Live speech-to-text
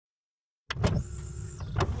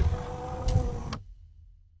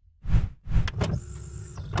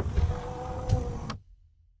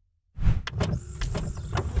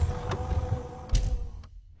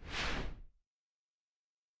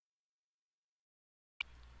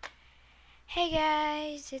Hey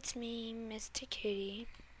guys, it's me, Mr. Kitty,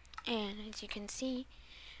 and as you can see,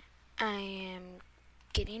 I am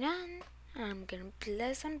getting on. I'm gonna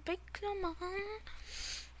play some Pixelmon.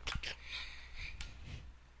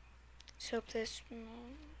 So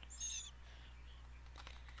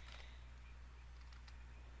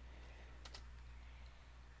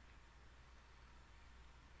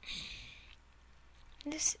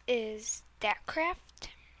this is DatCraft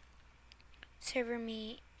server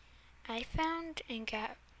me I found and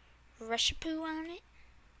got Rushapoo on it,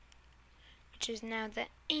 which is now the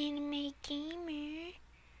anime gamer,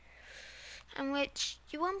 on which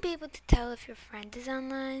you won't be able to tell if your friend is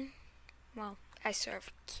online. Well, I sort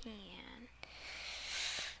of can.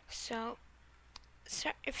 So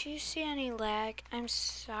if you see any lag, I'm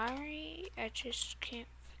sorry, I just can't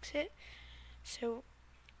fix it. So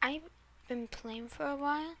I've been playing for a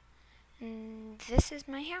while, and this is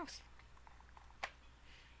my house.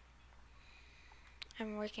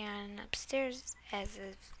 I'm working on upstairs as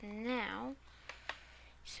of now.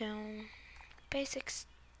 So basic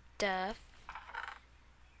stuff.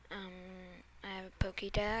 I have a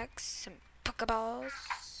Pokédex, some Pokeballs,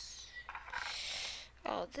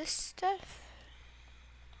 all this stuff.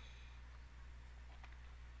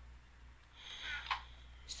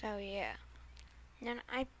 So yeah. Then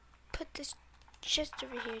I put this chest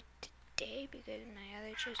over here today because my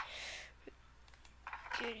other chest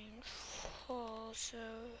getting full, so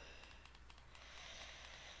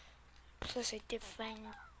plus I did find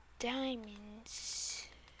diamonds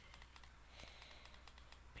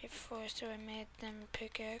before, so I made them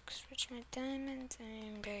pickaxe, which made diamonds,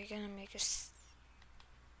 and I'm gonna make a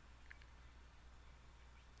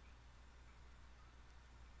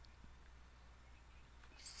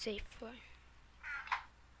safe for.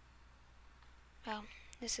 Well,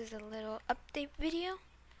 this is a little update video.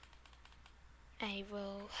 I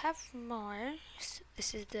will have more. So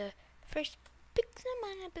this is the first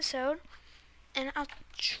Pixelmon episode, and I'll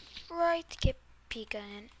try to get Pika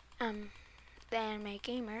in, the anime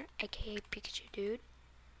gamer, aka Pikachu Dude,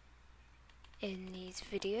 in these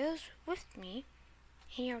videos with me.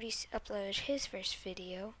 He already uploaded his first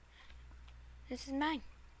video. This is mine.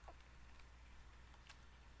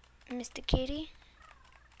 Mr. Kitty,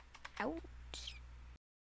 out.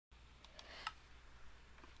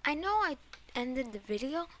 I know I ended the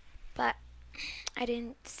video, but I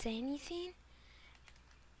didn't say anything.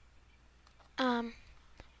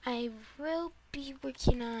 I will be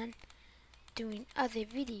working on doing other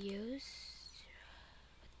videos.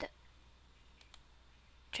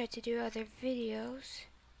 Try to do other videos.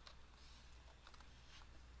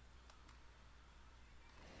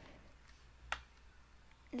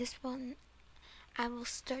 This one, I will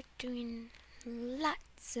start doing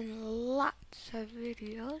lots and lots of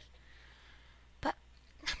videos, but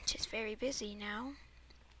I'm just very busy now.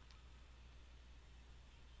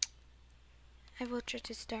 I will try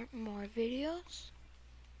to start more videos,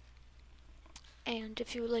 and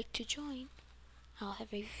if you would like to join, I will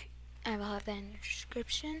have that in the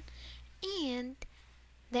description, and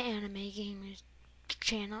the Anime Gamers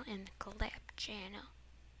channel and the Collab channel.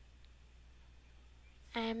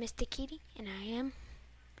 I am Mr. Kitty, and I am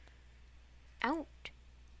out.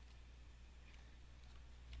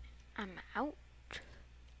 I'm out.